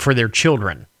example for their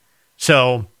children.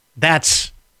 So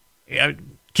that's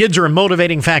kids are a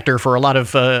motivating factor for a lot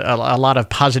of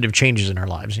positive changes in our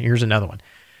lives. Here's another one.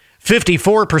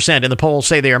 54% in the poll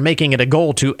say they are making it a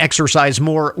goal to exercise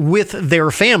more with their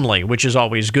family, which is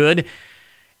always good.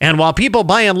 And while people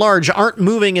by and large aren't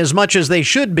moving as much as they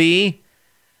should be,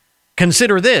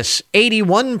 consider this: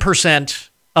 81%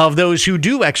 of those who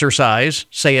do exercise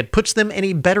say it puts them in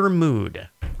a better mood.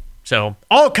 So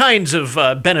all kinds of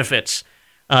benefits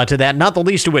to that, not the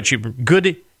least of which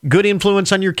good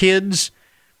influence on your kids,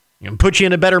 put you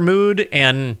in a better mood,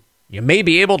 and you may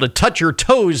be able to touch your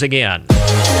toes again.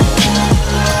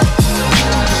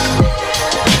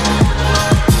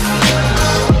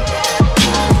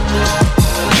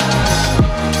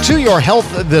 To your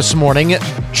health this morning,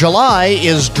 July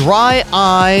is Dry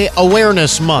Eye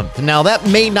Awareness Month. Now, that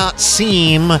may not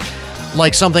seem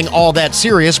like something all that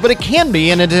serious, but it can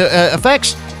be, and it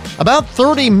affects about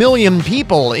 30 million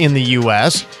people in the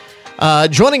U.S.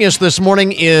 Joining us this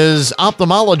morning is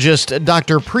ophthalmologist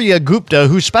Dr. Priya Gupta,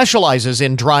 who specializes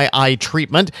in dry eye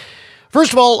treatment.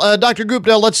 First of all, Dr.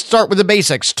 Gupta, let's start with the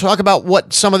basics. Talk about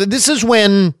what this is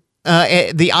when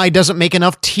the eye doesn't make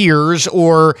enough tears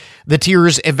or the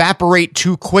tears evaporate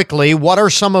too quickly. What are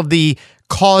some of the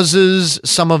causes,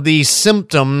 some of the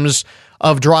symptoms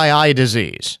of dry eye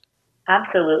disease?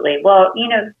 Absolutely. Well,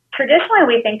 traditionally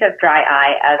we think of dry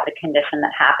eye as a condition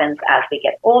that happens as we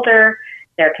get older.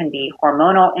 There can be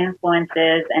hormonal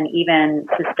influences and even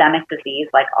systemic disease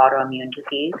like autoimmune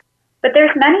disease. But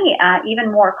there's many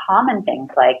even more common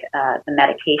things like the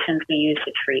medications we use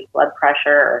to treat blood pressure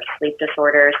or sleep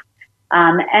disorders.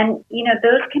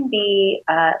 Those can be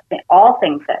all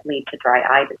things that lead to dry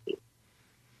eye disease.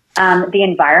 The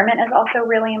environment is also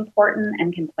really important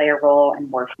and can play a role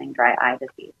in worsening dry eye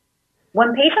disease.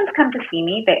 When patients come to see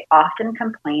me, they often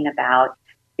complain about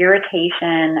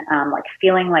irritation, like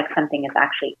feeling like something is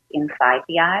actually inside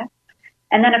the eye.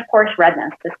 And then, of course,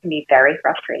 redness. This can be very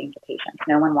frustrating to patients.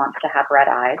 No one wants to have red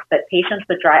eyes, but patients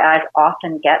with dry eyes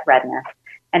often get redness,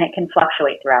 and it can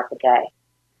fluctuate throughout the day.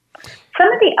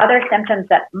 Some of the other symptoms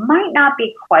that might not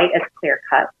be quite as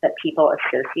clear-cut that people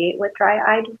associate with dry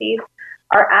eye disease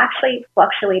are actually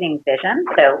fluctuating vision.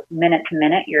 So minute to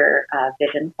minute, your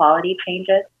vision quality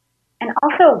changes. And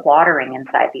also watering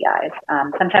inside the eyes.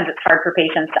 Sometimes it's hard for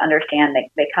patients to understand.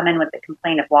 They come in with the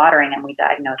complaint of watering and we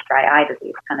diagnose dry eye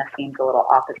disease. Kind of seems a little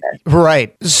opposite.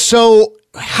 Right. So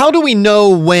how do we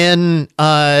know when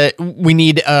we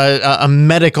need a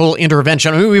medical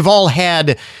intervention? I mean, we've all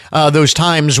had those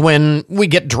times when we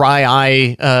get dry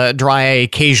eye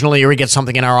occasionally, or we get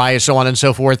something in our eye, so on and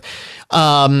so forth.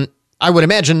 I would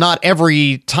imagine not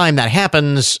every time that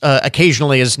happens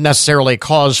occasionally is necessarily a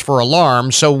cause for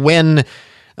alarm. So when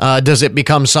does it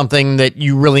become something that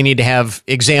you really need to have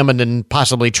examined and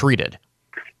possibly treated?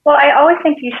 Well, I always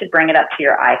think you should bring it up to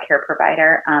your eye care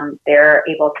provider. They're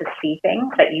able to see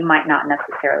things that you might not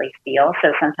necessarily feel.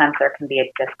 So sometimes there can be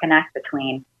a disconnect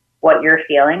between what you're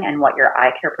feeling and what your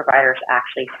eye care provider is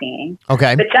actually seeing.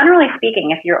 Okay. But generally speaking,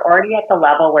 if you're already at the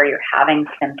level where you're having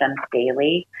symptoms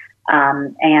daily,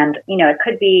 it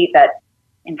could be that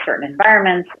in certain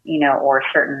environments, or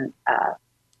certain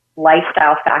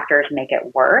lifestyle factors make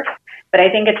it worse. But I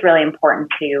think it's really important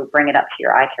to bring it up to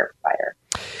your eye care provider.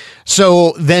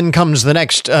 So then comes the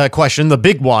next question, the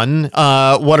big one.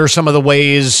 What are some of the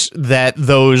ways that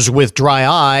those with dry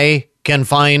eye can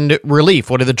find relief?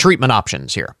 What are the treatment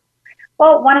options here?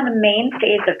 Well, one of the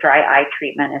mainstays of dry eye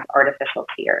treatment is artificial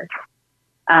tears.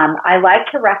 I like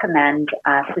to recommend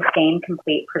Systane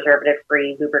Complete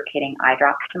preservative-free lubricating eye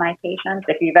drops to my patients.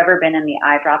 If you've ever been in the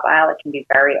eye drop aisle, it can be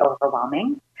very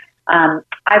overwhelming.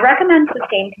 I recommend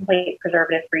Systane Complete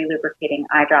preservative-free lubricating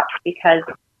eye drops because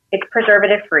it's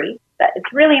preservative-free.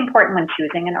 It's really important when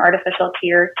choosing an artificial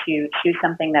tear to choose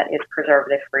something that is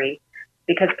preservative-free,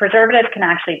 because preservatives can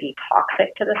actually be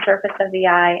toxic to the surface of the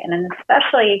eye, and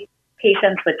especially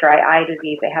patients with dry eye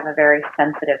disease, they have a very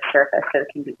sensitive surface, so it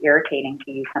can be irritating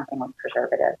to use something with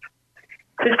preservatives.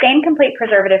 Systane Complete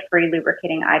preservative-free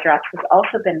lubricating eye drops has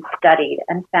also been studied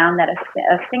and found that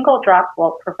a single drop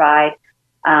will provide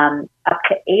up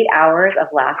to 8 hours of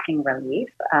lasting relief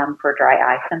for dry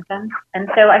eye symptoms. And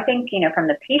so I think, from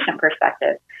the patient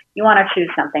perspective, you want to choose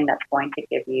something that's going to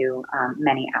give you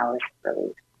many hours of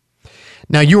relief.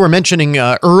 Now, you were mentioning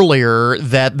earlier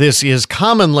that this is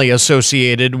commonly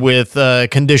associated with a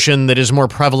condition that is more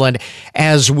prevalent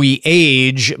as we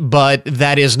age, but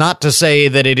that is not to say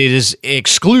that it is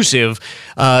exclusive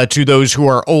to those who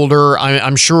are older.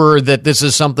 I'm sure that this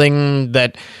is something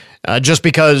that just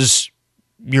because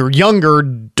you're younger,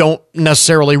 don't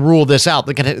necessarily rule this out.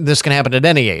 This can happen at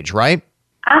any age, right?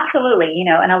 Absolutely.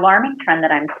 An alarming trend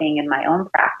that I'm seeing in my own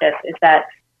practice is that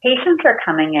patients are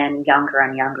coming in younger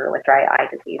and younger with dry eye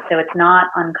disease. So it's not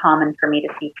uncommon for me to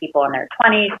see people in their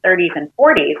 20s, 30s, and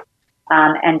 40s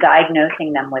and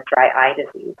diagnosing them with dry eye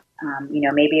disease.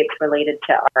 Maybe it's related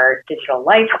to our digital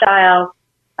lifestyle.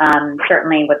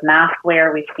 Certainly with mask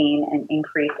wear, we've seen an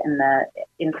increase in the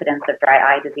incidence of dry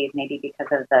eye disease, maybe because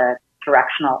of the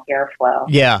directional airflow.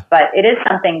 Yeah. But it is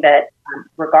something that,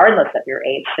 regardless of your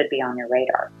age, should be on your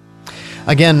radar.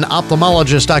 Again,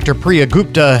 ophthalmologist Dr. Priya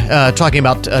Gupta talking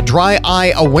about Dry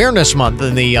Eye Awareness Month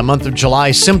in the month of July,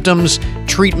 symptoms,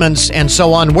 treatments, and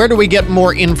so on. Where do we get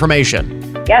more information?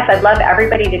 Yes, I'd love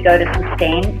everybody to go to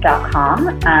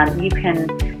Systane.com. You can,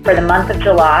 for the month of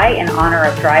July, in honor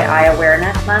of Dry Eye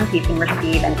Awareness Month, you can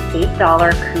receive an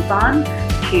 $8 coupon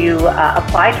to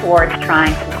apply towards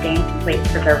trying Systane Complete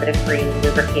preservative-free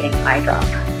lubricating eye drops.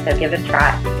 So give it a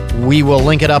try. We will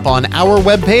link it up on our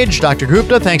webpage. Dr.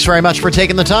 Gupta, thanks very much for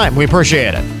taking the time. We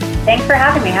appreciate it. Thanks for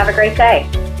having me. Have a great day.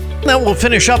 Now we'll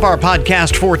finish up our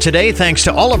podcast for today. Thanks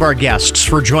to all of our guests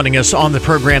for joining us on the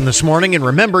program this morning. And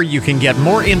remember, you can get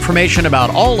more information about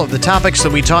all of the topics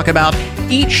that we talk about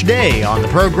each day on the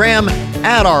program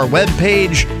at our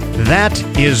webpage. That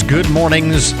is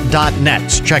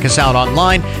goodmornings.net. Check us out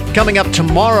online. Coming up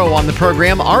tomorrow on the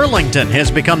program, Arlington has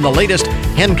become the latest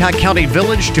Hancock County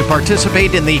village to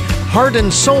participate in the Heart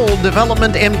and Soul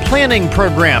Development and Planning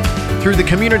Program through the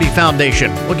Community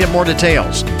Foundation. We'll get more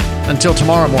details. Until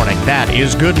tomorrow morning, that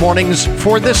is Good Mornings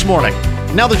for this morning.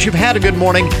 Now that you've had a good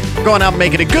morning, go on out and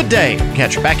make it a good day.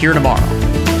 Catch you back here tomorrow.